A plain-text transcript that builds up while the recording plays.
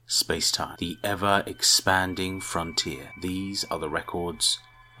Space-time, the ever-expanding frontier. These are the records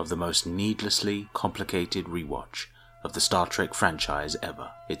of the most needlessly complicated rewatch of the Star Trek franchise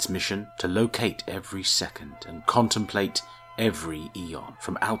ever. Its mission, to locate every second and contemplate every eon,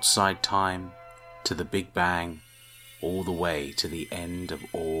 from outside time to the Big Bang, all the way to the end of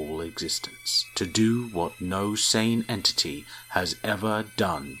all existence. To do what no sane entity has ever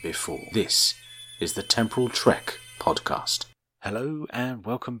done before. This is the Temporal Trek Podcast. Hello and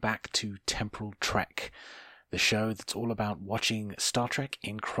welcome back to Temporal Trek, the show that's all about watching Star Trek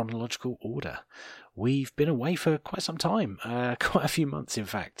in chronological order. We've been away for quite some time, quite a few months in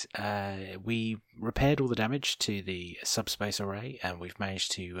fact. We repaired all the damage to the subspace array and we've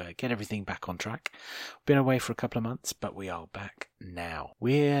managed to get everything back on track. Been away for a couple of months, but we are back now.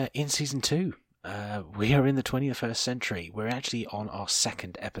 We're in Season 2. We are in the 21st century. We're actually on our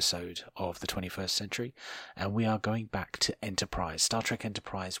second episode of the 21st century, and we are going back to Enterprise, Star Trek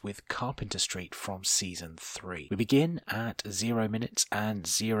Enterprise with Carpenter Street from Season 3. We begin at 0 minutes and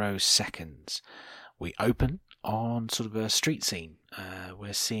 0 seconds. We open on sort of a street scene.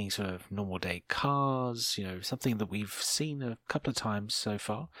 We're seeing sort of normal day cars, something that we've seen a couple of times so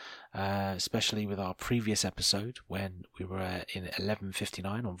far, especially with our previous episode when we were in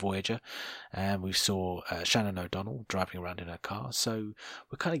 1159 on Voyager, and we saw Shannon O'Donnell driving around in her car. So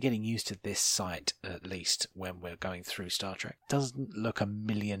we're kind of getting used to this site, at least when we're going through Star Trek. Doesn't look a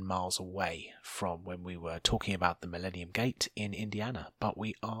million miles away from when we were talking about the Millennium Gate in Indiana, but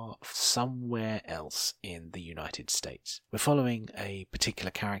we are somewhere else in the United States. We're following a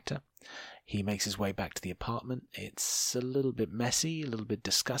particular character. He makes his way back to the apartment. It's a little bit messy, a little bit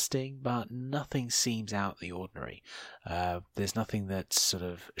disgusting, but nothing seems out of the ordinary. There's nothing that sort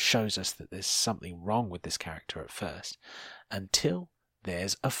of shows us that there's something wrong with this character at first, until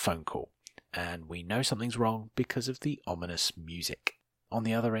there's a phone call, and we know something's wrong because of the ominous music. On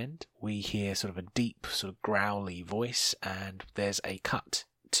the other end, we hear sort of a deep, sort of growly voice, and there's a cut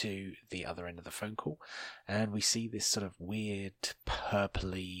to the other end of the phone call, and we see this sort of weird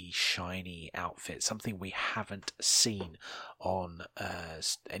purpley shiny outfit, something we haven't seen on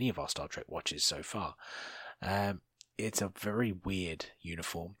any of our Star Trek watches so far. It's a very weird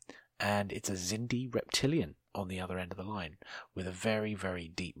uniform, and it's a Xindi reptilian on the other end of the line with a very, very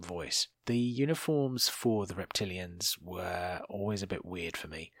deep voice. The uniforms for the reptilians were always a bit weird for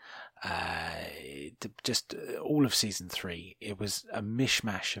me. Just all of Season 3, it was a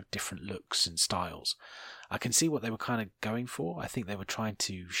mishmash of different looks and styles. I can see what they were kind of going for. I think they were trying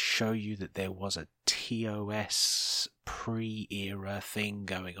to show you that there was a TOS pre-era thing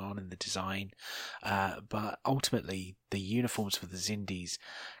going on in the design. But ultimately, the uniforms for the Xindis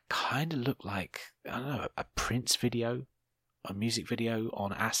kind of look like, I don't know, a Prince video, a music video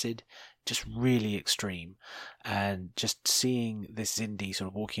on acid. Just really extreme. And just seeing this Xindi sort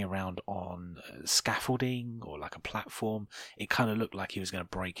of walking around on scaffolding or like a platform, it kind of looked like he was going to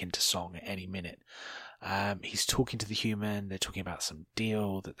break into song at any minute. He's talking to the human. They're talking about some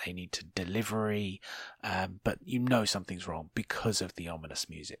deal that they need to delivery, but something's wrong because of the ominous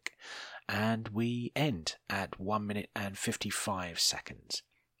music. And we end at 1 minute and 55 seconds.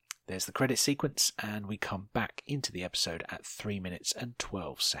 There's the credit sequence, and we come back into the episode at 3 minutes and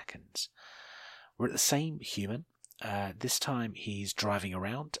 12 seconds. We're at the same human. This time he's driving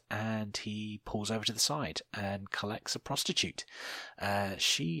around and he pulls over to the side and collects a prostitute.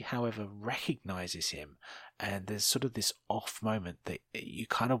 She, however, recognizes him, and there's sort of this off moment that you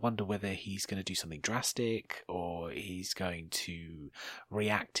kind of wonder whether he's going to do something drastic or he's going to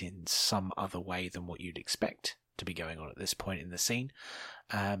react in some other way than what you'd expect to be going on at this point in the scene.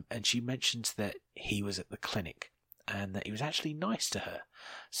 And she mentions that he was at the clinic and that he was actually nice to her.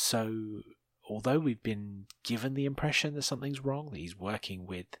 So although we've been given the impression that something's wrong, that he's working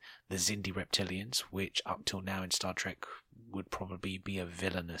with the Xindi reptilians, which up till now in Star Trek would probably be a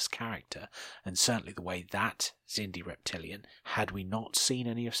villainous character, and certainly the way that Xindi reptilian, had we not seen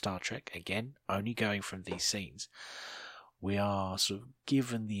any of Star Trek, again, only going from these scenes, we are sort of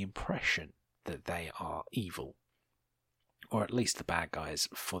given the impression that they are evil, or at least the bad guys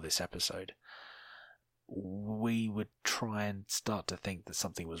for this episode. We would try and start to think that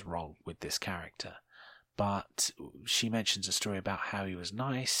something was wrong with this character. But she mentions a story about how he was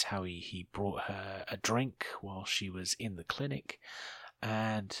nice, how he brought her a drink while she was in the clinic,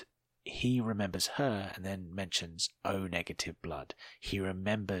 and he remembers her and then mentions O-negative blood. He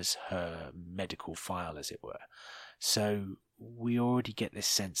remembers her medical file, as it were. So we already get this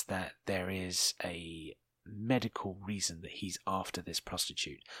sense that there is a medical reason that he's after this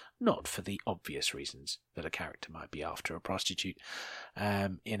prostitute, not for the obvious reasons that a character might be after a prostitute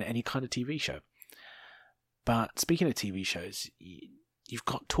in any kind of TV show. But speaking of TV shows, you've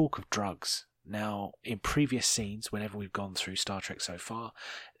got talk of drugs. Now, in previous scenes, whenever we've gone through Star Trek so far,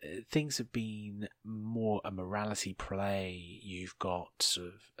 things have been more a morality play. You've got sort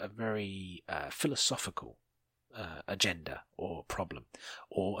of a very philosophical agenda or problem,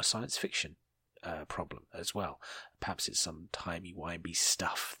 or a science fiction problem as well. Perhaps it's some timey-wimey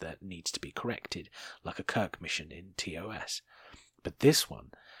stuff that needs to be corrected, like a Kirk mission in TOS. But this one,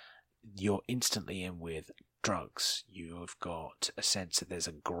 you're instantly in with drugs. You've got a sense that there's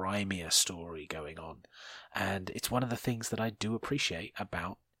a grimier story going on, and it's one of the things that I do appreciate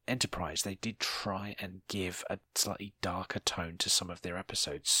about Enterprise. They did try and give a slightly darker tone to some of their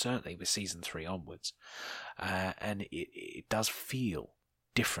episodes, certainly with season 3 onwards, and it does feel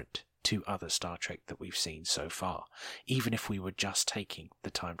different to other Star Trek that we've seen so far, even if we were just taking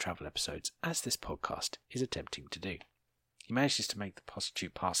the time travel episodes, as this podcast is attempting to do. He manages to make the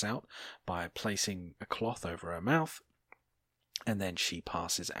prostitute pass out by placing a cloth over her mouth, and then she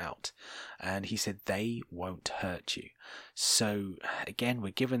passes out. And he said, they won't hurt you. So, again,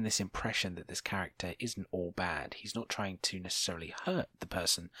 we're given this impression that this character isn't all bad. He's not trying to necessarily hurt the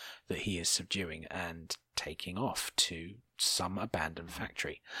person that he is subduing and taking off to some abandoned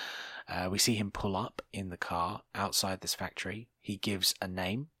factory. We see him pull up in the car outside this factory. He gives a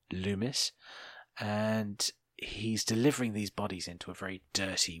name, Loomis, and he's delivering these bodies into a very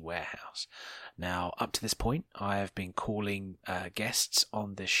dirty warehouse. Now, up to this point, I have been calling guests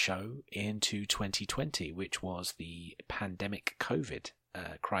on this show into 2020, which was the pandemic COVID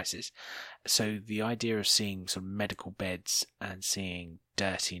crisis. So the idea of seeing sort of medical beds and seeing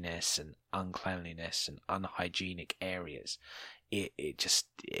dirtiness and uncleanliness and unhygienic areas, it just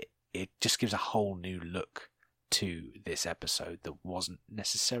gives a whole new look to this episode that wasn't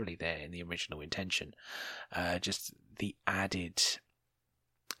necessarily there in the original intention. Just the added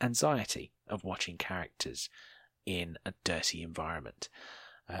anxiety of watching characters in a dirty environment.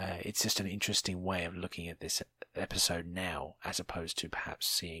 It's just an interesting way of looking at this episode now, as opposed to perhaps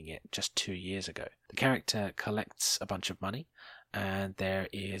seeing it just 2 years ago. The character collects a bunch of money, and there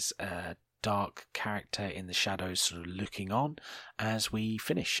is a dark character in the shadows sort of looking on as we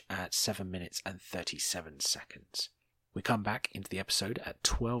finish at 7 minutes and 37 seconds. We come back into the episode at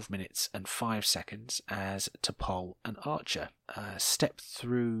 12 minutes and 5 seconds as T'Pol and Archer step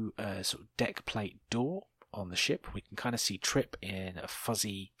through a sort of deck plate door on the ship. We can kind of see Trip in a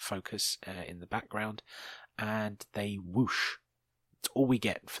fuzzy focus in the background, and they whoosh. All we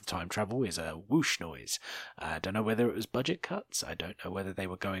get for time travel is a whoosh noise. I don't know whether it was budget cuts. I don't know whether they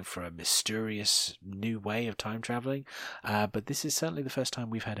were going for a mysterious new way of time traveling. But this is certainly the first time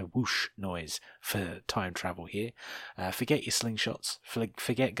we've had a whoosh noise for time travel here. Forget your slingshots.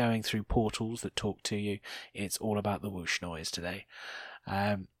 Forget going through portals that talk to you. It's all about the whoosh noise today.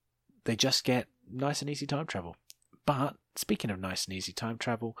 They just get nice and easy time travel. But speaking of nice and easy time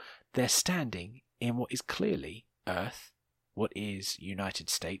travel, they're standing in what is clearly Earth. What is United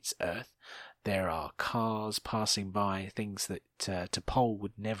States Earth? There are cars passing by, things that T'Pol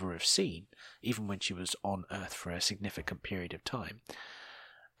would never have seen, even when she was on Earth for a significant period of time.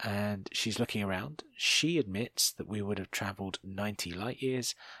 And she's looking around. She admits that we would have travelled 90 light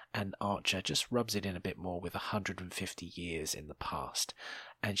years, and Archer just rubs it in a bit more with 150 years in the past.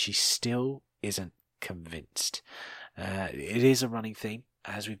 And she still isn't convinced. It is a running theme.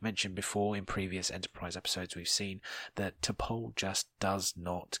 As we've mentioned before in previous Enterprise episodes, we've seen that T'Pol just does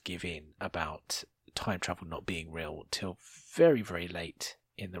not give in about time travel not being real till very, very late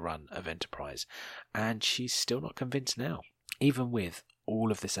in the run of Enterprise. And she's still not convinced now, even with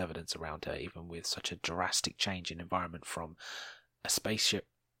all of this evidence around her, even with such a drastic change in environment from a spaceship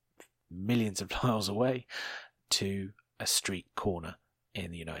millions of miles away to a street corner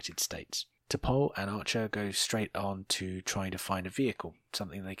in the United States. T'Pol and Archer go straight on to trying to find a vehicle,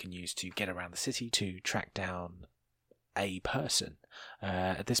 something they can use to get around the city to track down a person.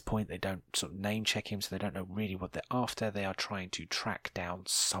 At this point, they don't sort of name check him, so they don't know really what they're after. They are trying to track down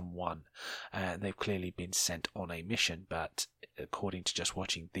someone. They've clearly been sent on a mission, but according to just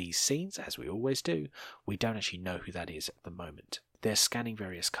watching these scenes, as we always do, we don't actually know who that is at the moment. They're scanning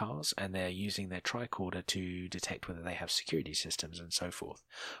various cars, and they're using their tricorder to detect whether they have security systems and so forth,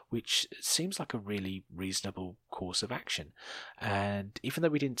 which seems like a really reasonable course of action. And even though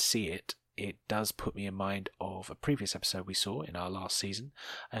we didn't see it, it does put me in mind of a previous episode we saw in our last season,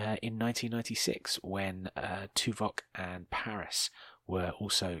 in 1996, when Tuvok and Paris were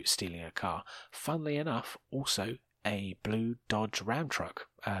also stealing a car. Funnily enough, also a blue Dodge Ram truck.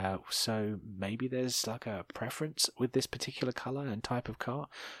 So maybe there's like a preference with this particular colour and type of car.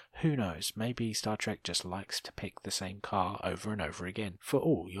 Who knows? Maybe Star Trek just likes to pick the same car over and over again for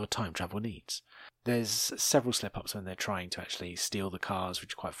all your time travel needs. There's several slip-ups when they're trying to actually steal the cars,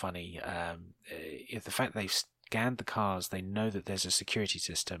 which is quite funny. The fact they've scanned the cars, they know that there's a security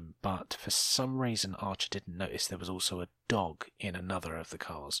system, but for some reason Archer didn't notice there was also a dog in another of the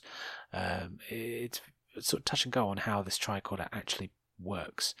cars. It's sort of touch and go on how this tricorder actually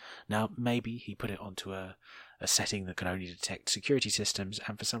works. Now, maybe he put it onto a setting that can only detect security systems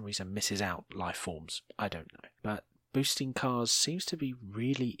and for some reason misses out life forms. I don't know. But boosting cars seems to be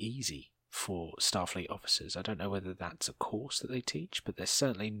really easy for Starfleet officers. I don't know whether that's a course that they teach, but they're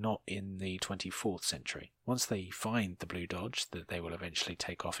certainly not in the 24th century. Once they find the Blue Dodge that they will eventually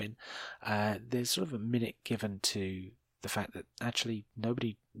take off in, there's sort of a minute given to the fact that actually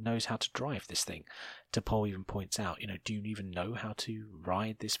nobody knows how to drive this thing. T'Pol even points out, do you even know how to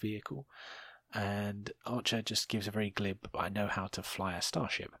ride this vehicle? And Archer just gives a very glib, I know how to fly a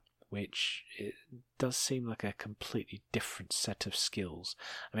starship, which it does seem like a completely different set of skills.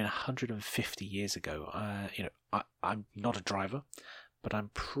 I mean, 150 years ago, I'm not a driver, but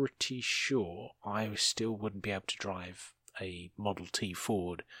I'm pretty sure I still wouldn't be able to drive a Model T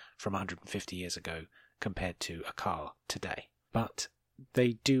Ford from 150 years ago compared to a car today. But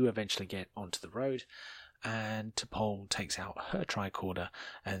they do eventually get onto the road, and T'Pol takes out her tricorder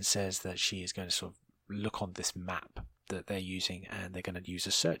and says that she is going to sort of look on this map that they're using, and they're going to use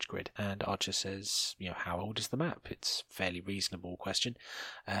a search grid. And Archer says, how old is the map? It's a fairly reasonable question.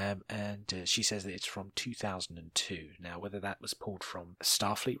 And she says that it's from 2002. Now, whether that was pulled from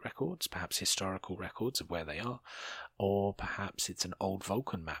Starfleet records, perhaps historical records of where they are, or perhaps it's an old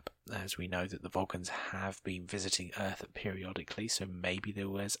Vulcan map, as we know that the Vulcans have been visiting Earth periodically, so maybe there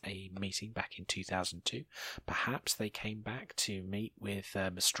was a meeting back in 2002. Perhaps they came back to meet with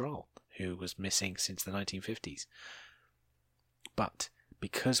Mistral, who was missing since the 1950s. But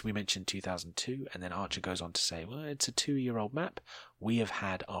because we mentioned 2002, and then Archer goes on to say, well, it's a 2-year-old map, we have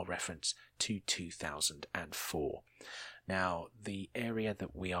had our reference to 2004. Now, the area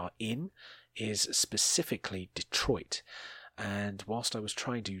that we are in is specifically Detroit. And whilst I was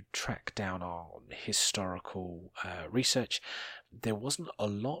trying to track down our historical research, there wasn't a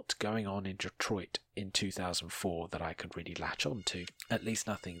lot going on in Detroit in 2004 that I could really latch on to. At least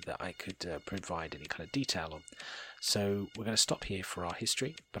nothing that I could provide any kind of detail on. So we're going to stop here for our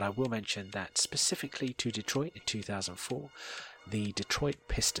history, but I will mention that specifically to Detroit in 2004, the Detroit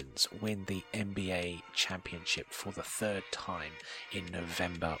Pistons win the NBA championship for the 3rd time in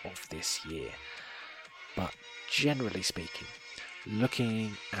November of this year. But generally speaking,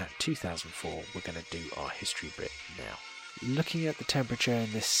 looking at 2004, we're going to do our history bit now. Looking at the temperature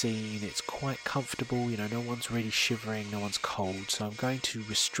in this scene, it's quite comfortable, no one's really shivering, no one's cold, so I'm going to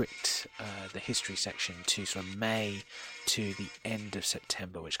restrict the history section to sort of May to the end of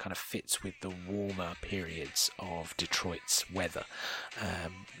September, which kind of fits with the warmer periods of Detroit's weather.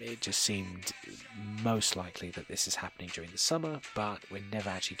 It just seemed most likely that this is happening during the summer, but we're never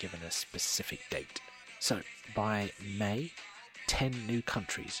actually given a specific date. So, by May, 10 new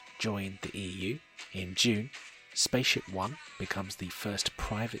countries joined the EU. In June, Spaceship One becomes the first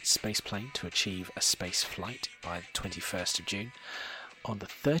private spaceplane to achieve a space flight by the 21st of June. On the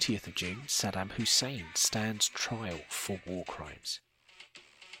 30th of June, Saddam Hussein stands trial for war crimes.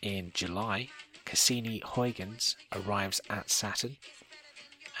 In July, Cassini-Huygens arrives at Saturn.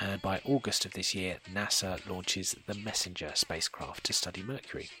 And by August of this year, NASA launches the Messenger spacecraft to study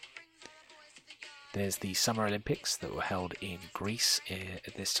Mercury. There's the Summer Olympics that were held in Greece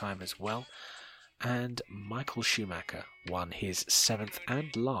at this time as well. And Michael Schumacher won his 7th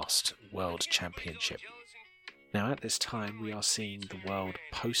and last World Championship. Now at this time we are seeing the world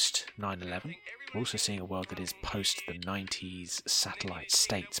post 9/11. We're also seeing a world that is post the 90s satellite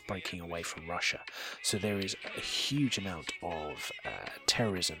states breaking away from Russia. So there is a huge amount of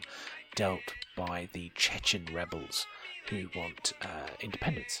terrorism dealt by the Chechen rebels who want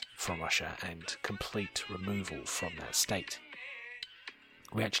independence from Russia and complete removal from that state.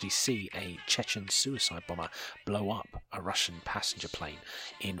 We actually see a Chechen suicide bomber blow up a Russian passenger plane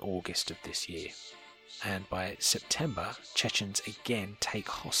in August of this year. And by September, Chechens again take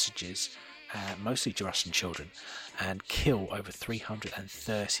hostages, mostly Russian children, and kill over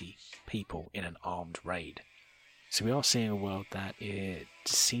 330 people in an armed raid. So we are seeing a world that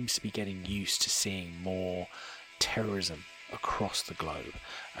seems to be getting used to seeing more terrorism across the globe.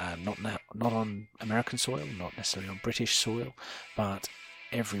 Not on American soil, not necessarily on British soil, but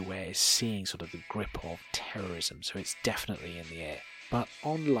everywhere is seeing sort of the grip of terrorism, so it's definitely in the air. But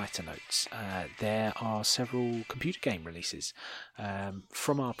on lighter notes, there are several computer game releases.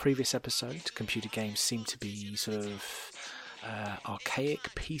 From our previous episode, computer games seem to be sort of archaic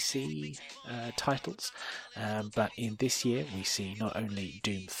PC titles, but in this year we see not only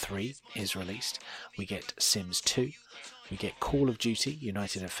Doom 3 is released, we get Sims 2, we get Call of Duty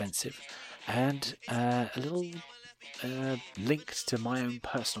United Offensive, and a little linked to my own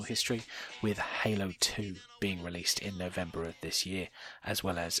personal history with Halo 2 being released in November of this year, as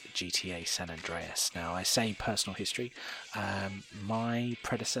well as GTA San Andreas. Now, I say personal history. My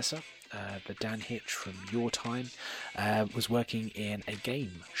predecessor, the Dan Hitch from your time, was working in a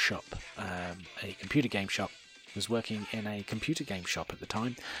game shop, a computer game shop. Was working in a computer game shop at the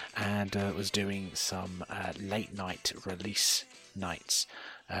time, and was doing some late night release nights,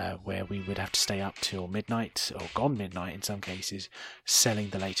 where we would have to stay up till midnight, or gone midnight in some cases, selling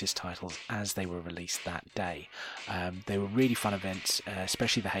the latest titles as they were released that day. They were really fun events,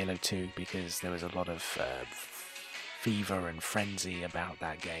 especially the Halo 2, because there was a lot of fever and frenzy about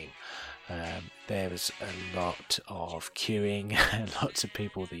that game. There was a lot of queuing, lots of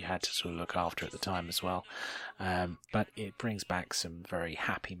people that you had to sort of look after at the time as well. But it brings back some very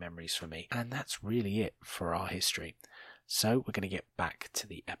happy memories for me. And that's really it for our history. So we're going to get back to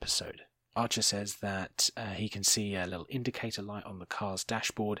the episode. Archer says that he can see a little indicator light on the car's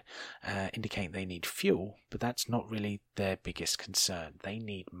dashboard indicating they need fuel, but that's not really their biggest concern. They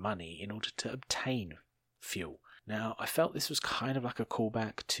need money in order to obtain fuel. Now, I felt this was kind of like a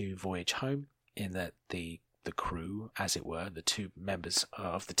callback to Voyage Home, in that the crew, as it were, the two members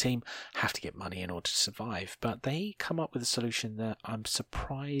of the team, have to get money in order to survive. But they come up with a solution that I'm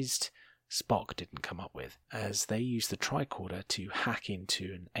surprised Spock didn't come up with, as they use the tricorder to hack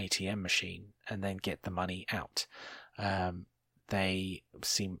into an ATM machine and then get the money out. They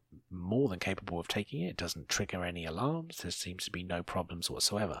seem more than capable of taking it. It doesn't trigger any alarms. There seems to be no problems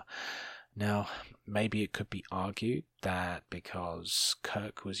whatsoever. Now, maybe it could be argued that because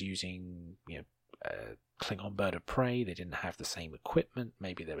Kirk was using, Klingon bird of prey, they didn't have the same equipment.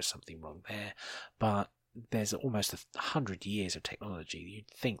 Maybe there was something wrong there. But there's almost 100 years of technology. You'd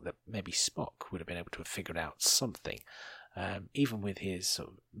think that maybe Spock would have been able to have figured out something. Even with his sort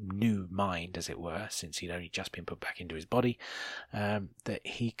of new mind, as it were, since he'd only just been put back into his body, that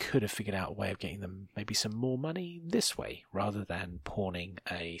he could have figured out a way of getting them maybe some more money this way, rather than pawning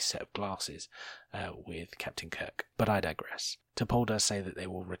a set of glasses with Captain Kirk. But I digress. T'Pol does say that they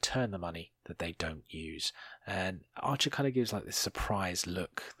will return the money that they don't use, and Archer kind of gives like this surprised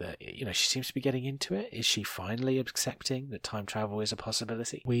look that, she seems to be getting into it. Is she finally accepting that time travel is a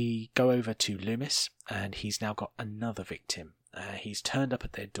possibility? We go over to Loomis, and he's now got another victim. He's turned up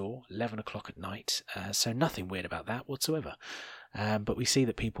at their door, 11 o'clock at night, so nothing weird about that whatsoever. But we see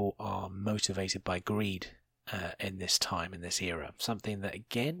that people are motivated by greed in this time, in this era. Something that,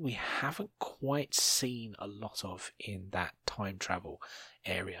 again, we haven't quite seen a lot of in that time travel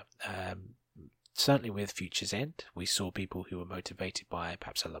area. Certainly with Future's End, we saw people who were motivated by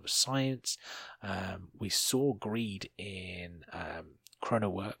perhaps a love of science. We saw greed in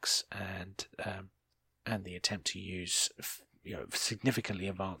ChronoWorks and the attempt to use significantly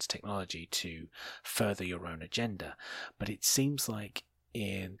advanced technology to further your own agenda. But it seems like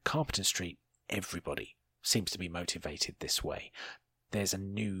in Carpenter Street, everybody seems to be motivated this way. There's a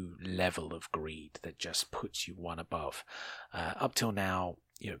new level of greed that just puts you one above. Up till now,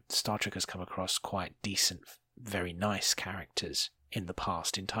 Star Trek has come across quite decent, very nice characters in the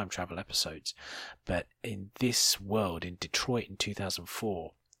past in time travel episodes. But in this world, in Detroit in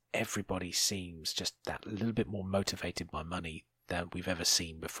 2004, everybody seems just that little bit more motivated by money than we've ever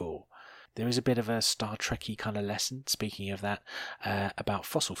seen before. There is a bit of a Star Trek-y kind of lesson, speaking of that, about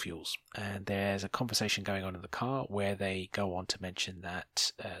fossil fuels. And there's a conversation going on in the car where they go on to mention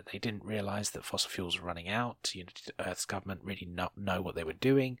that they didn't realise that fossil fuels were running out. Earth's government really not know what they were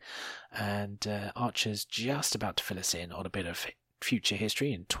doing. And Archer's just about to fill us in on a bit of future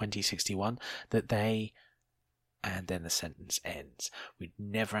history in 2061 that they... And then the sentence ends. We'd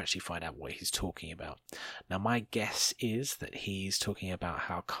never actually find out what he's talking about. Now, my guess is that he's talking about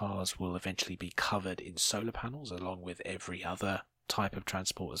how cars will eventually be covered in solar panels, along with every other type of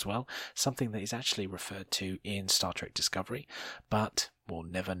transport as well. Something that is actually referred to in Star Trek Discovery, but we'll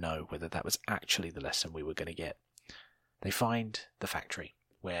never know whether that was actually the lesson we were going to get. They find the factory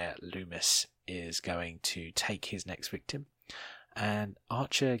where Loomis is going to take his next victim, and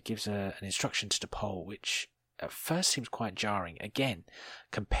Archer gives an instruction to T'Pol, which at first seems quite jarring. Again,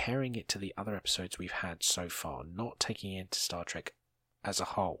 comparing it to the other episodes we've had so far, not taking it into Star Trek as a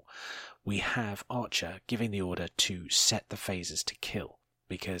whole, we have Archer giving the order to set the phasers to kill,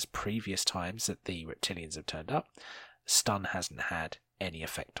 because previous times that the reptilians have turned up, stun hasn't had any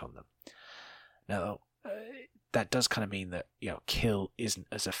effect on them. Now, that does kind of mean that, kill isn't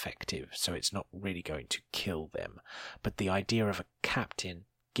as effective, so it's not really going to kill them. But the idea of a captain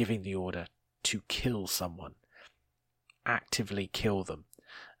giving the order to kill someone, actively kill them,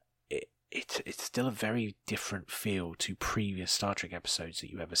 it's still a very different feel to previous Star Trek episodes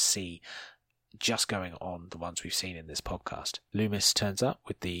that you ever see, just going on the ones we've seen in this podcast. Loomis turns up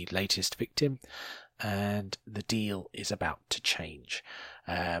with the latest victim, and the deal is about to change.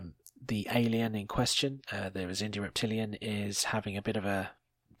 The alien in question, the Xindi Reptilian, is having a bit of a,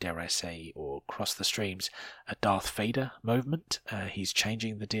 dare I say, or cross the streams, a Darth Vader moment. He's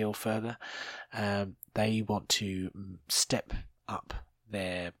changing the deal further. They want to step up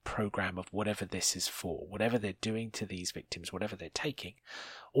their program of whatever this is for, whatever they're doing to these victims, whatever they're taking,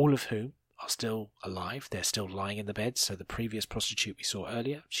 all of whom are still alive. They're still lying in the bed. So the previous prostitute we saw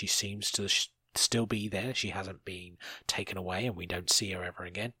earlier, she seems to still be there. She hasn't been taken away and we don't see her ever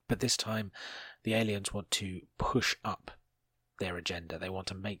again. But this time the aliens want to push up their agenda. They want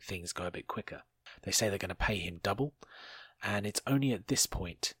to make things go a bit quicker. They say they're going to pay him double, and it's only at this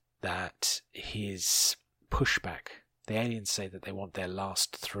point that his pushback, the aliens say that they want their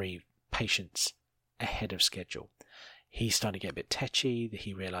last 3 patients ahead of schedule. He's starting to get a bit tetchy.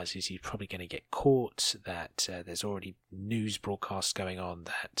 He realises he's probably going to get caught, that there's already news broadcasts going on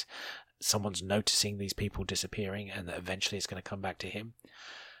that someone's noticing these people disappearing and that eventually it's going to come back to him.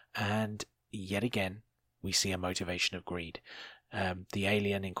 And yet again, we see a motivation of greed. The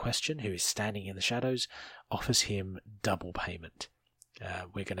alien in question, who is standing in the shadows, offers him double payment.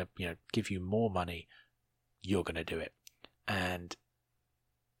 We're going to, give you more money. You're going to do it. And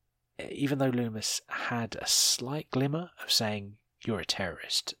even though Loomis had a slight glimmer of saying, you're a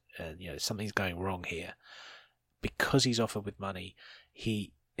terrorist, and something's going wrong here, because he's offered with money,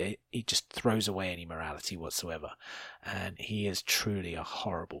 he just throws away any morality whatsoever, and he is truly a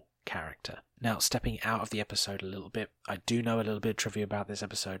horrible character. Now, stepping out of the episode a little bit, I do know a little bit of trivia about this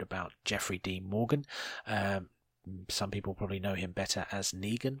episode about Jeffrey Dean Morgan. Some people probably know him better as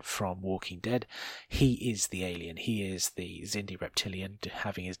Negan from Walking Dead. He is the alien. He is the Xindi Reptilian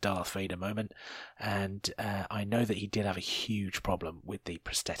having his Darth Vader moment. And I know that he did have a huge problem with the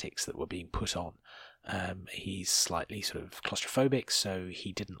prosthetics that were being put on. He's slightly sort of claustrophobic, so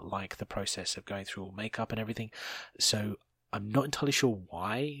he didn't like the process of going through all makeup and everything. So I'm not entirely sure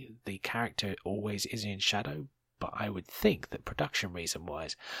why the character always is in shadow, but I would think that production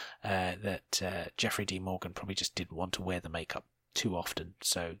reason-wise, that Jeffrey D. Morgan probably just didn't want to wear the makeup too often,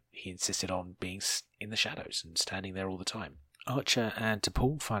 so he insisted on being in the shadows and standing there all the time. Archer and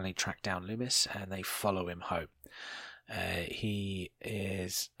T'Pol finally track down Loomis, and they follow him home. He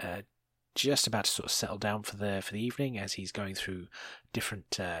is just about to sort of settle down for the evening as he's going through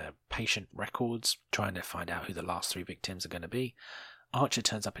different patient records, trying to find out who the last 3 victims are going to be. Archer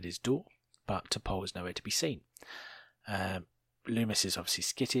turns up at his door, but T'Pol is nowhere to be seen. Loomis is obviously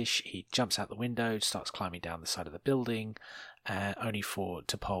skittish. He jumps out the window, starts climbing down the side of the building, only for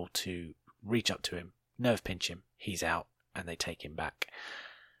T'Pol to reach up to him, nerve pinch him. He's out, and they take him back.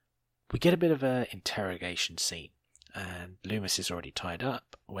 We get a bit of an interrogation scene, and Loomis is already tied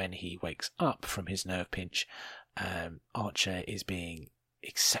up. When he wakes up from his nerve pinch, Archer is being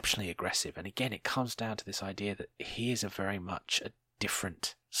exceptionally aggressive. And again, it comes down to this idea that he is a very much a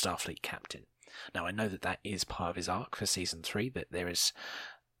different Starfleet captain. Now, I know that is part of his arc for season 3, that there is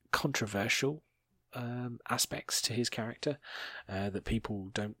controversial aspects to his character, that people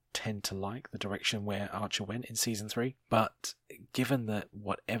don't tend to like the direction where Archer went in season 3. But given that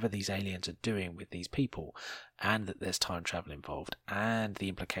whatever these aliens are doing with these people, and that there's time travel involved, and the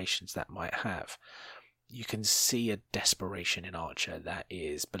implications that might have, you can see a desperation in Archer that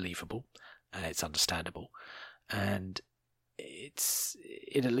is believable, and it's understandable, and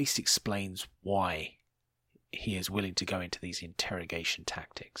it at least explains why he is willing to go into these interrogation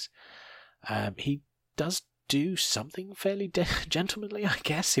tactics. He does do something fairly gentlemanly, I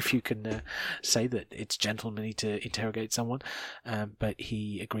guess, if you can say that it's gentlemanly to interrogate someone. But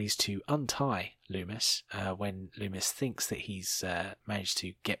he agrees to untie Loomis when Loomis thinks that he's managed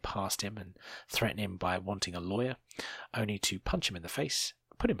to get past him and threaten him by wanting a lawyer, only to punch him in the face,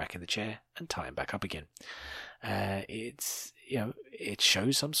 put him back in the chair, and tie him back up again. It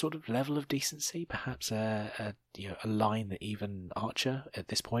shows some sort of level of decency, perhaps a line that even Archer at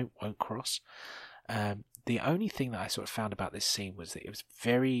this point won't cross. The only thing that I sort of found about this scene was that it was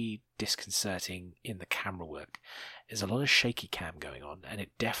very disconcerting in the camera work. There's a lot of shaky cam going on, and it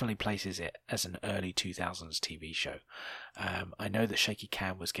definitely places it as an early 2000s TV show. I know that shaky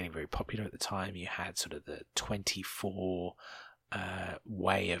cam was getting very popular at the time. You had sort of the 24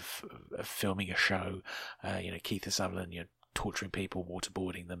 way of filming a show. Keith Sutherland, torturing people,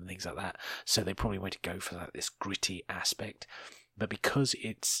 waterboarding them, and things like that. So they probably want to go for this gritty aspect. But because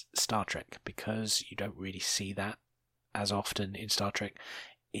it's Star Trek, because you don't really see that as often in Star Trek,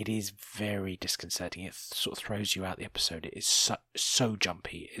 it is very disconcerting. It sort of throws you out the episode. It is so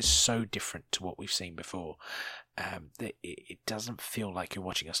jumpy. It is so different to what we've seen before. That it doesn't feel like you're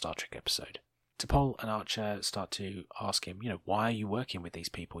watching a Star Trek episode. T'Pol and Archer start to ask him, why are you working with these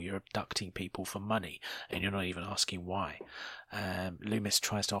people? You're abducting people for money, and you're not even asking why. Loomis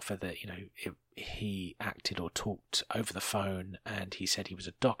tries to offer that, he acted or talked over the phone, and he said he was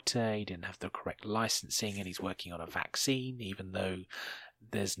a doctor, he didn't have the correct licensing, and he's working on a vaccine, even though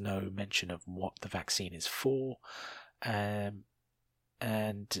there's no mention of what the vaccine is for.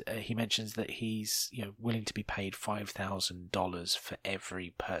 And he mentions that he's willing to be paid $5,000 for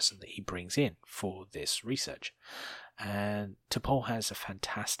every person that he brings in for this research. And T'Pol has a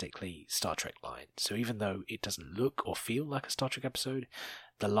fantastically Star Trek line. So even though it doesn't look or feel like a Star Trek episode,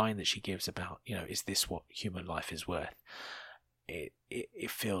 the line that she gives about, is this what human life is worth?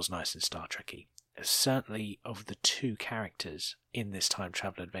 It feels nice and Star Trek-y. Certainly of the two characters in this time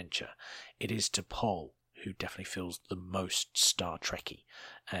travel adventure, it is T'Pol who definitely feels the most Star Trek-y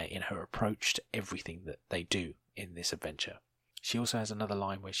in her approach to everything that they do in this adventure. She also has another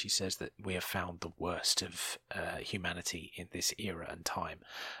line where she says that we have found the worst of humanity in this era and time.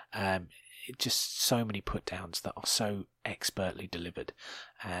 Just so many put-downs that are so expertly delivered,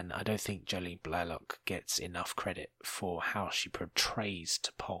 and I don't think Jolene Blalock gets enough credit for how she portrays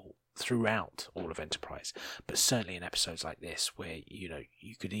T'Pol throughout all of Enterprise, but certainly in episodes like this where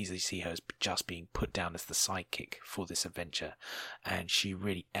you could easily see her as just being put down as the sidekick for this adventure, and she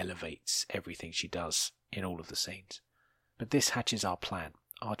really elevates everything she does in all of the scenes. But this hatches our plan.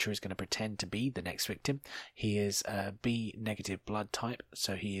 Archer is going to pretend to be the next victim. He is a B negative blood type,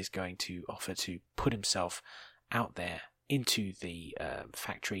 so he is going to offer to put himself out there into the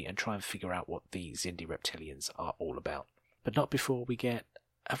factory and try and figure out what these Xindi reptilians are all about. But not before we get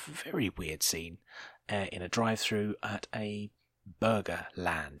a very weird scene in a drive-through at a Burger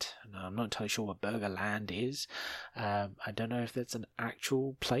Land. Now, I'm not entirely sure what Burger Land is. I don't know if that's an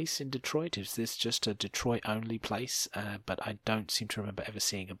actual place in Detroit. Is this just a Detroit-only place? But I don't seem to remember ever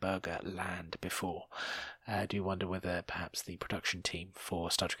seeing a Burger Land before. I do wonder whether perhaps the production team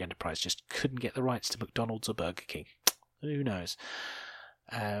for Star Trek Enterprise just couldn't get the rights to McDonald's or Burger King. Who knows?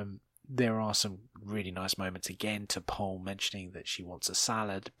 There are some really nice moments again. T'Pol mentioning that she wants a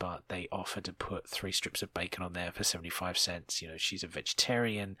salad, but they offer to put 3 strips of bacon on there for 75 cents. She's a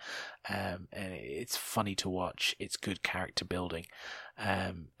vegetarian, and it's funny to watch. It's good character building.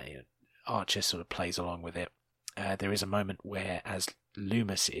 Archer sort of plays along with it. There is a moment where, as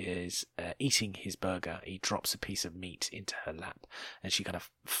Loomis is eating his burger, he drops a piece of meat into her lap, and she kind of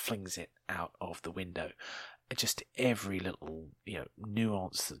flings it out of the window. Just every little,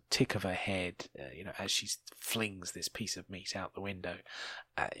 nuance, the tick of her head, as she flings this piece of meat out the window.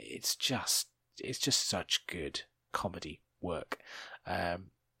 It's just such good comedy work. And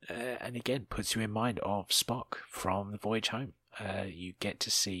again, puts you in mind of Spock from The Voyage Home. You get to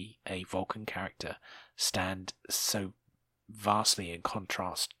see a Vulcan character stand so vastly in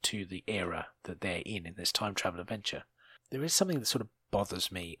contrast to the era that they're in this time travel adventure. There is something that sort of bothers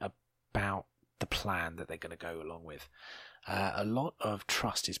me about the plan that they're going to go along with. A lot of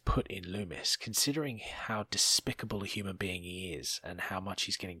trust is put in Loomis, considering how despicable a human being he is and how much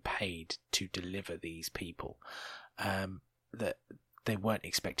he's getting paid to deliver these people, that they weren't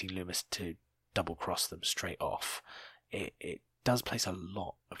expecting Loomis to double-cross them straight off. It does place a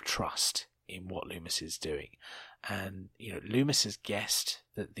lot of trust in what Loomis is doing. And, Loomis has guessed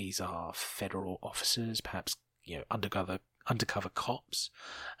that these are federal officers, perhaps, undercover cops,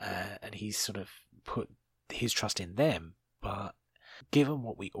 and he's sort of put his trust in them. But given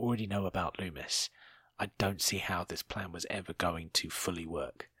what we already know about Loomis, I don't see how this plan was ever going to fully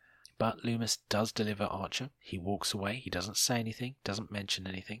work. But Loomis does deliver Archer. He walks away. He doesn't say anything, doesn't mention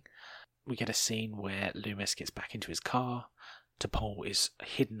anything. We get a scene where Loomis gets back into his car. T'Pol is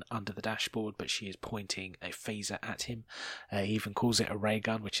hidden under the dashboard, but she is pointing a phaser at him. He even calls it a ray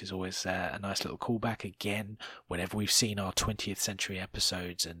gun, which is always a nice little callback. Again, whenever we've seen our 20th century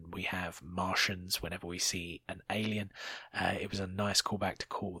episodes and we have Martians, whenever we see an alien, it was a nice callback to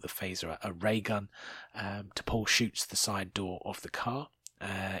call the phaser a ray gun. T'Pol shoots the side door of the car.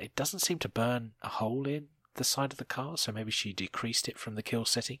 It doesn't seem to burn a hole in, the side of the car, so maybe she decreased it from the kill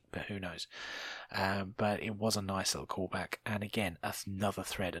setting, but who knows. But it was a nice little callback, and again, another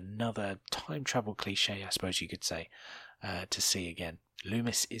thread, another time travel cliche, I suppose you could say, to see again.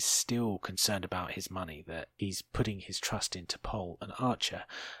 Loomis is still concerned about his money, that he's putting his trust into T'Pol and Archer,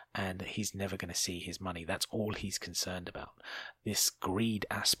 and he's never going to see his money. That's all he's concerned about. This greed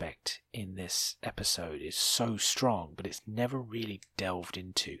aspect in this episode is so strong, but it's never really delved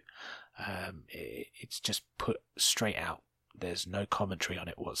into. It's just put straight out. There's no commentary on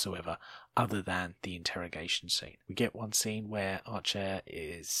it whatsoever, other than the interrogation scene. We get one scene where Archer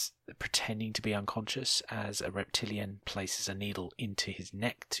is pretending to be unconscious as a reptilian places a needle into his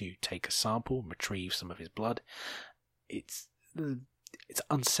neck to take a sample and retrieve some of his blood. It's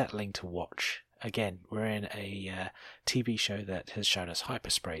unsettling to watch. Again, we're in a TV show that has shown us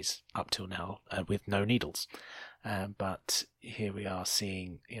hypersprays up till now with no needles. But here we are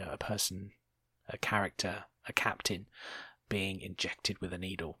seeing, a person, a character, a captain being injected with a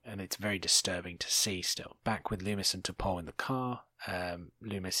needle, and it's very disturbing to see still. Back with Loomis and T'Pol in the car,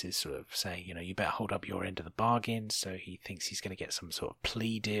 Loomis is sort of saying, you better hold up your end of the bargain, so he thinks he's going to get some sort of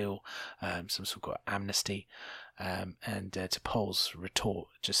plea deal, some sort of amnesty, and T'Pol's retort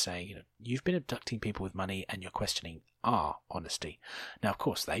just saying, you've been abducting people with money and you're questioning our honesty. Now, of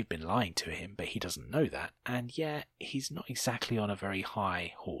course, they've been lying to him, but he doesn't know that, and yeah, he's not exactly on a very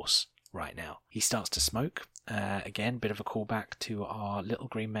high horse right now. He starts to smoke. Again, bit of a callback to our Little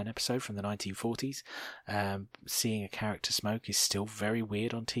Green Men episode from the 1940s. Seeing a character smoke is still very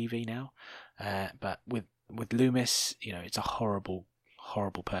weird on TV now. But with Loomis, it's a horrible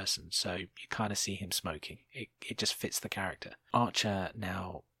person. So you kind of see him smoking. It just fits the character. Archer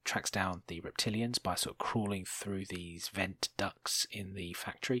now tracks down the reptilians by sort of crawling through these vent ducts in the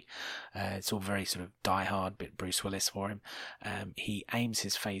factory. It's all very sort of Die Hard, bit Bruce Willis for him. He aims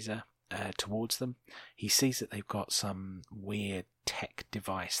his phaser towards them. He sees that they've got some weird tech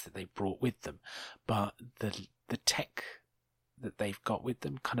device that they brought with them, but the tech that they've got with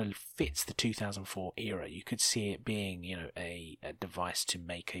them kind of fits the 2004 era. You could see it being, a device to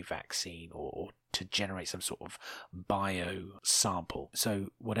make a vaccine or to generate some sort of bio sample. So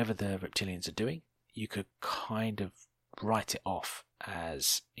whatever the reptilians are doing, you could kind of write it off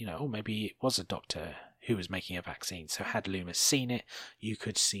as, maybe it was a doctor who was making a vaccine. So had Loomis seen it, you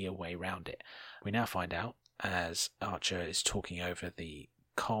could see a way around it. We now find out, as Archer is talking over the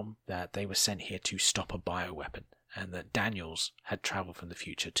comm, that they were sent here to stop a bioweapon, and that Daniels had travelled from the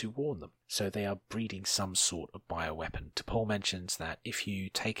future to warn them. So they are breeding some sort of bioweapon. T'Pol mentions that if you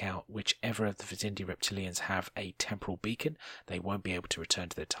take out whichever of the Vizindi reptilians have a temporal beacon, they won't be able to return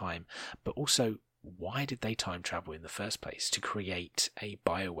to their time. But also, why did they time travel in the first place to create a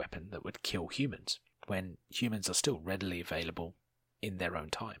bioweapon that would kill humans, when humans are still readily available in their own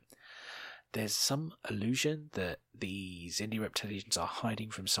time? There's some illusion that these Xindi reptilians are hiding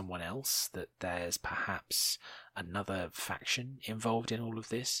from someone else, that there's perhaps another faction involved in all of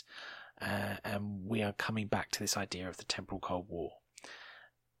this, and we are coming back to this idea of the temporal Cold War.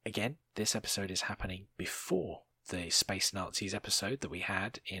 Again, this episode is happening before the Space Nazis episode that we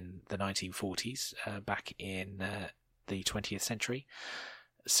had in the 1940s, back in the 20th century.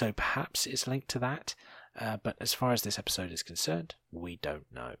 So perhaps it's linked to that, but as far as this episode is concerned, we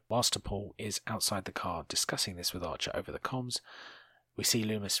don't know. Whilst T'Pol is outside the car discussing this with Archer over the comms, we see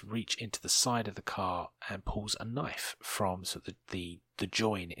Loomis reach into the side of the car and pulls a knife from sort of the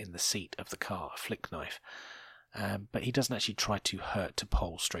join in the seat of the car, a flick knife. But he doesn't actually try to hurt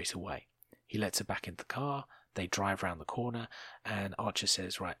T'Pol straight away. He lets her back into the car. They drive around the corner, and Archer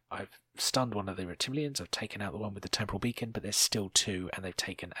says, right, I've stunned one of the reptilians, I've taken out the one with the temporal beacon, but there's still two, and they've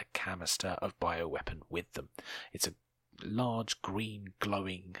taken a canister of bioweapon with them. It's a large green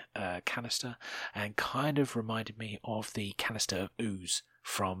glowing canister, and kind of reminded me of the canister of ooze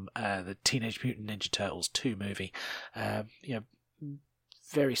from the Teenage Mutant Ninja Turtles 2 movie.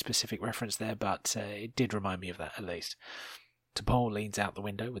 Very specific reference there, but it did remind me of that at least. T'Pol leans out the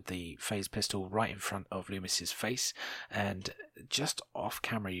window with the phase pistol right in front of Loomis's face, and just off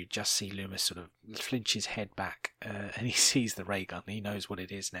camera you just see Loomis sort of flinch his head back, and he sees the ray gun. He knows what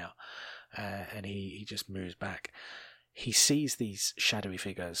it is now, and he just moves back. He sees these shadowy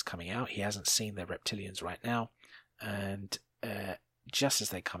figures coming out. He hasn't seen the reptilians right now, and just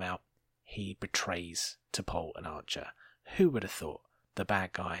as they come out, he betrays T'Pol and Archer. Who would have thought the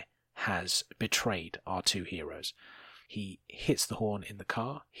bad guy has betrayed our two heroes? He hits the horn in the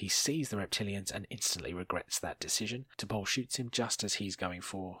car, he sees the reptilians and instantly regrets that decision. T'Pol shoots him just as he's going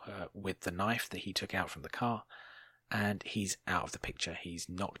for with the knife that he took out from the car, and he's out of the picture. He's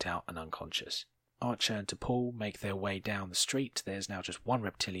knocked out and unconscious. Archer and T'Pol make their way down the street. There's now just one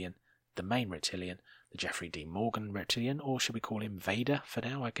reptilian, the main reptilian, the Jeffrey D. Morgan reptilian, or should we call him Vader for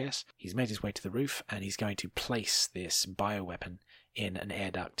now, I guess. He's made his way to the roof, and he's going to place this bioweapon in an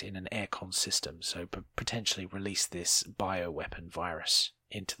air duct, in an aircon system, so potentially release this bioweapon virus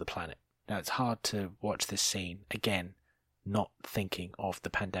into the planet. Now, it's hard to watch this scene, again, not thinking of the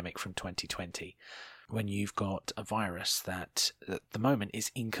pandemic from 2020, when you've got a virus that at the moment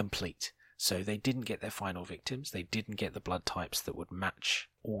is incomplete. So they didn't get their final victims, they didn't get the blood types that would match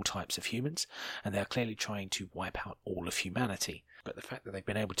all types of humans, and they're clearly trying to wipe out all of humanity. But the fact that they've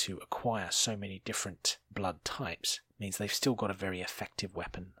been able to acquire so many different blood types means they've still got a very effective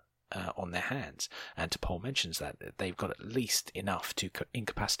weapon on their hands. And T'Pol mentions that they've got at least enough to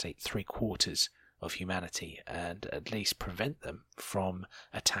incapacitate 3/4 of humanity and at least prevent them from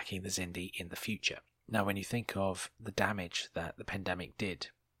attacking the Xindi in the future. Now, when you think of the damage that the pandemic did,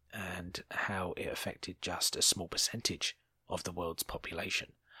 and how it affected just a small percentage of the world's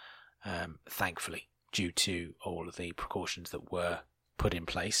population, thankfully, due to all of the precautions that were put in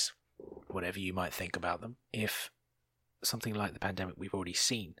place, whatever you might think about them. If something like the pandemic we've already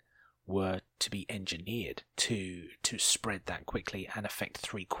seen were to be engineered to spread that quickly and affect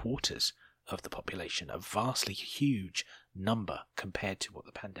 3/4 of the population, a vastly huge number compared to what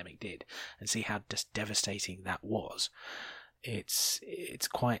the pandemic did, and see how just devastating that was, it's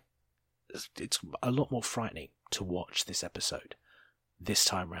a lot more frightening to watch this episode this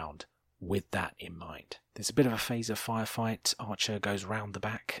time round with that in mind. There's a bit of a phaser firefight. Archer goes round the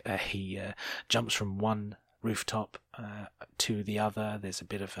back. He jumps from one rooftop to the other. There's a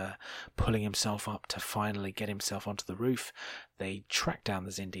bit of a pulling himself up to finally get himself onto the roof. They track down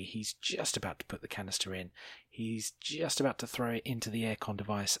the Xindi. He's just about to put the canister in. He's just about to throw it into the aircon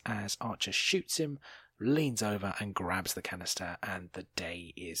device as Archer shoots him, leans over and grabs the canister, and the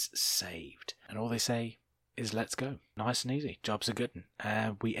day is saved. And all they say is, let's go. Nice and easy. Job's a good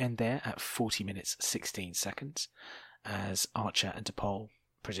one. We end there at 40 minutes 16 seconds as Archer and T'Pol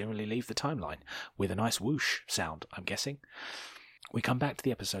presumably leave the timeline with a nice whoosh sound, I'm guessing. We come back to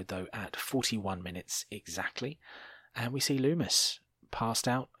the episode, though, at 41 minutes exactly, and we see Loomis passed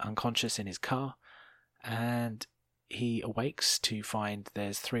out, unconscious in his car, and he awakes to find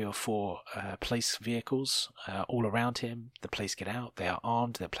there's 3 or 4 police vehicles all around him. The police get out, they are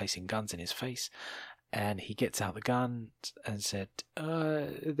armed, they're placing guns in his face, and he gets out the gun and said,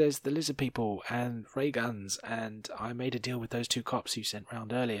 there's the lizard people and ray guns, and I made a deal with those 2 cops you sent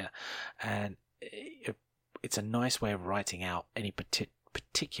round earlier. And it's a nice way of writing out any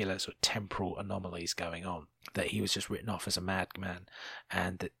particular sort of temporal anomalies going on, that he was just written off as a madman,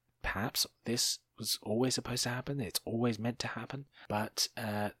 and that perhaps this was always supposed to happen, it's always meant to happen. But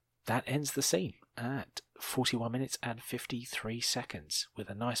that ends the scene at 41 minutes and 53 seconds with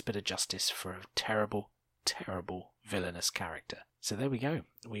a nice bit of justice for a terrible, terrible villainous character. So there we go.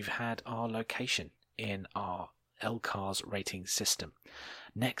 We've had our location in our LCARS rating system.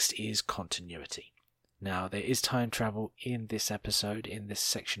 Next is continuity. Now, there is time travel in this episode, in this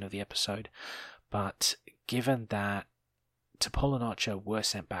section of the episode, but given that T'Pol and Archer were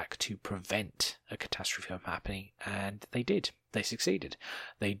sent back to prevent a catastrophe from happening, and they did. They succeeded.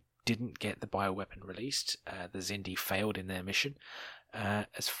 They didn't get the bioweapon released. The Xindi failed in their mission.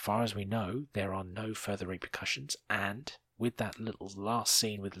 As far as we know, there are no further repercussions, and with that little last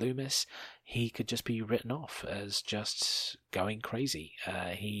scene with Loomis, he could just be written off as just going crazy.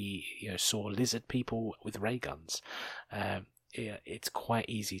 He saw lizard people with ray guns. It's quite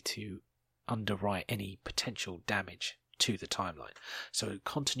easy to underwrite any potential damage to the timeline. So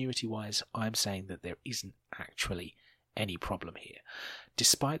continuity-wise, I'm saying that there isn't actually any problem here,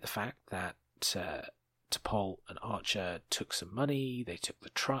 despite the fact that T'Pol and Archer took some money. They took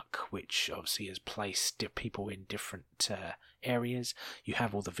the truck, which obviously has placed people in different areas. You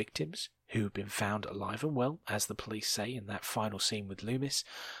have all the victims who have been found alive and well, as the police say in that final scene with Loomis.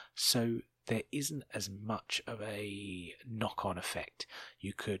 So there isn't as much of a knock-on effect.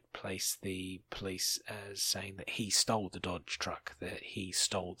 You could place the police as saying that he stole the Dodge truck, that he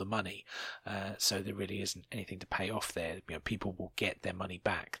stole the money. So there really isn't anything to pay off there. People will get their money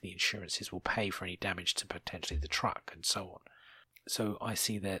back. The insurances will pay for any damage to potentially the truck and so on. So I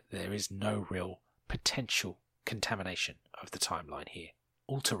see that there is no real potential contamination of the timeline here.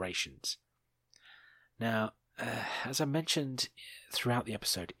 Alterations. Now, as I mentioned throughout the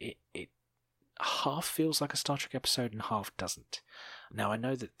episode, it half feels like a Star Trek episode and half doesn't. Now, I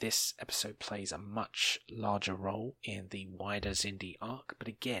know that this episode plays a much larger role in the wider Xindi arc, but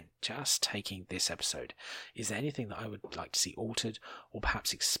again, just taking this episode, is there anything that I would like to see altered or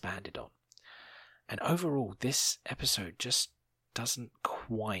perhaps expanded on? And overall, this episode just doesn't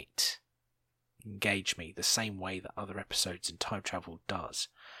quite engage me the same way that other episodes in time travel does.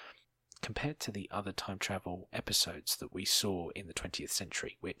 compared to the other time travel episodes that we saw in the 20th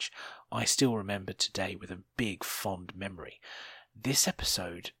century, which I still remember today with a big fond memory, this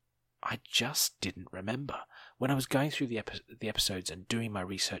episode I just didn't remember. When I was going through the episodes and doing my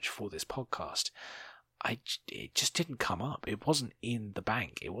research for this podcast, it just didn't come up. It wasn't in the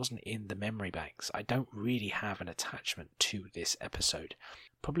bank. It wasn't in the memory banks. I don't really have an attachment to this episode,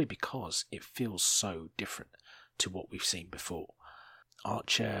 probably because it feels so different to what we've seen before.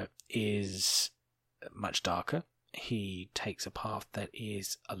 Archer is much darker. He takes a path that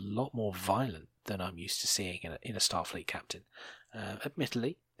is a lot more violent than I'm used to seeing in a Starfleet captain.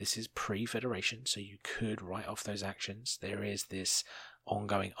 Admittedly, this is pre-Federation, so you could write off those actions. There is this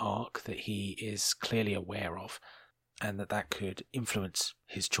ongoing arc that he is clearly aware of, and that could influence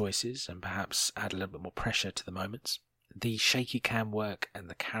his choices and perhaps add a little bit more pressure to the moments. The shaky cam work and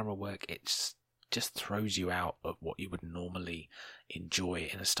the camera work, it's just throws you out of what you would normally enjoy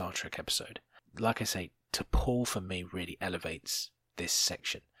in a Star Trek episode. Like I say, T'Pol for me really elevates this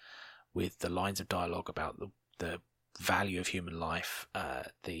section with the lines of dialogue about the value of human life,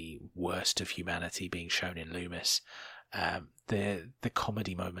 the worst of humanity being shown in Loomis, the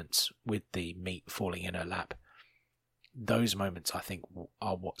comedy moments with the meat falling in her lap. Those moments, I think,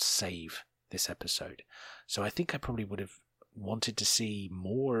 are what save this episode. So I think I probably would have wanted to see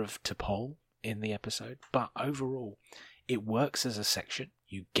more of T'Pol in the episode, but overall it works as a section.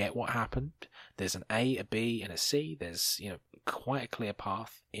 You get what happened. There's an A, a B, and a C. There's quite a clear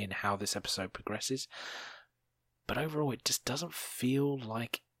path in how this episode progresses, but overall it just doesn't feel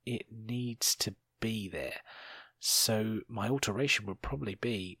like it needs to be there. So my alteration would probably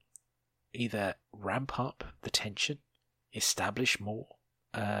be either ramp up the tension, establish more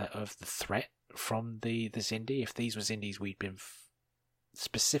of the threat from the Xindi, if these were Xindis we'd been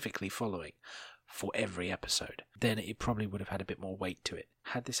specifically following for every episode, then it probably would have had a bit more weight to it.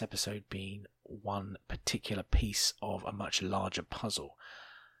 Had this episode been one particular piece of a much larger puzzle,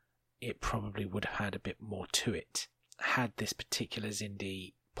 it probably would have had a bit more to it. Had this particular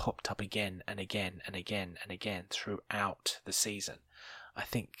Xindi popped up again and again and again and again throughout the season, I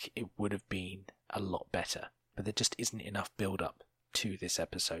think it would have been a lot better. But there just isn't enough build-up to this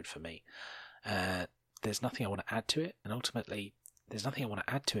episode for me. There's nothing I want to add to it, and ultimately there's nothing I want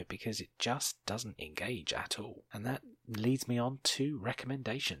to add to it because it just doesn't engage at all. And that leads me on to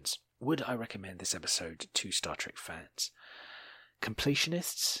recommendations. Would I recommend this episode to Star Trek fans?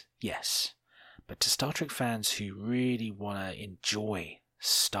 Completionists? Yes. But to Star Trek fans who really want to enjoy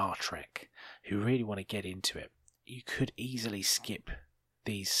Star Trek, who really want to get into it, you could easily skip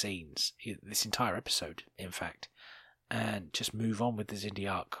these scenes, this entire episode, in fact, and just move on with the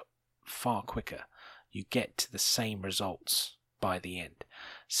Xindi arc far quicker. You get to the same results by the end.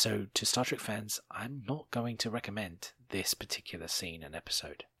 So to Star Trek fans, I'm not going to recommend this particular scene and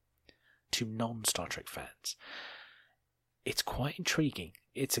episode. To non-Star Trek fans, it's quite intriguing.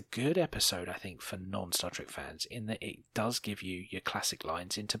 It's a good episode, I think, for non-Star Trek fans, in that it does give you your classic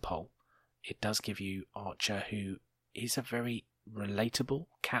lines into T'Pol. It does give you Archer, who is a very relatable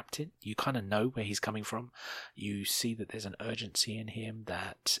captain. You kind of know where he's coming from. You see that there's an urgency in him,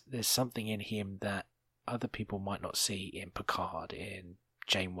 that there's something in him that other people might not see in Picard, in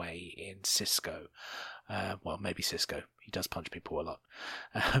Janeway, in Sisko. Well, maybe Sisko. He does punch people a lot.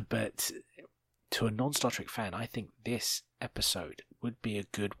 But to a non-Star Trek fan, I think this episode would be a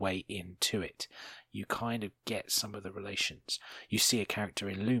good way into it. You kind of get some of the relations. You see a character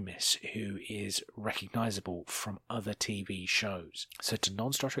in Loomis who is recognisable from other TV shows. So to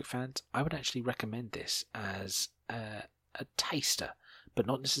non-Star Trek fans, I would actually recommend this as a taster, but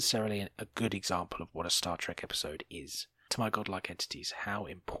not necessarily a good example of what a Star Trek episode is. To my godlike entities, how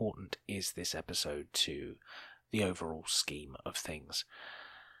important is this episode to the overall scheme of things?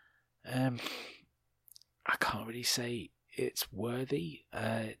 I can't really say it's worthy.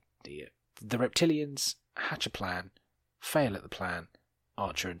 The reptilians hatch a plan, fail at the plan,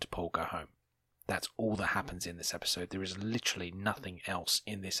 Archer and T'Pol go home. That's all that happens in this episode. There is literally nothing else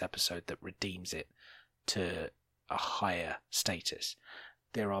in this episode that redeems it to a higher status.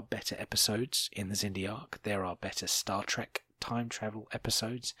 There are better episodes in the Xindi arc. There are better Star Trek time travel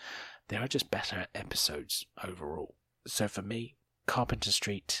episodes. There are just better episodes overall. So for me, Carpenter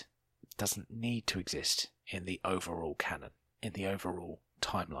Street doesn't need to exist in the overall canon, in the overall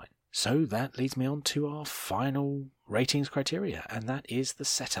timeline. So that leads me on to our final ratings criteria, and that is the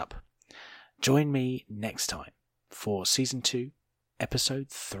setup. Join me next time for Season 2, Episode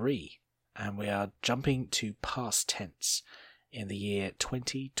 3, and we are jumping to past tense in the year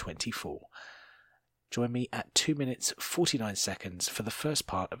 2024. Join me at 2 minutes 49 seconds for the first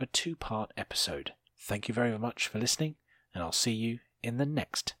part of a 2-part episode. Thank you very much for listening, and I'll see you in the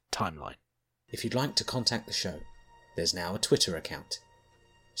next timeline. If you'd like to contact the show, there's now a Twitter account.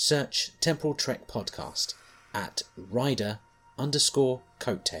 Search Temporal Trek Podcast at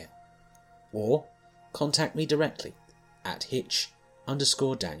rider_coattail, or contact me directly at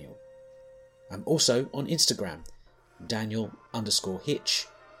hitch_Daniel. I'm also on Instagram,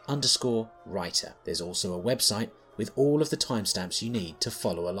 Daniel_Hitch_writer. There's also a website with all of the timestamps you need to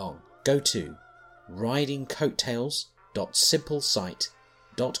follow along. Go to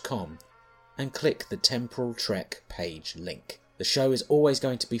ridingcoattails.simplesite.com and click the Temporal Trek page link. The show is always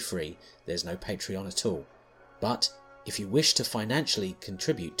going to be free, there's no Patreon at all. But if you wish to financially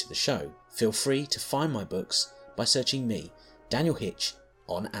contribute to the show, feel free to find my books by searching me, Daniel Hitch,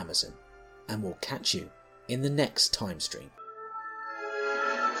 on Amazon. And we'll catch you in the next time stream.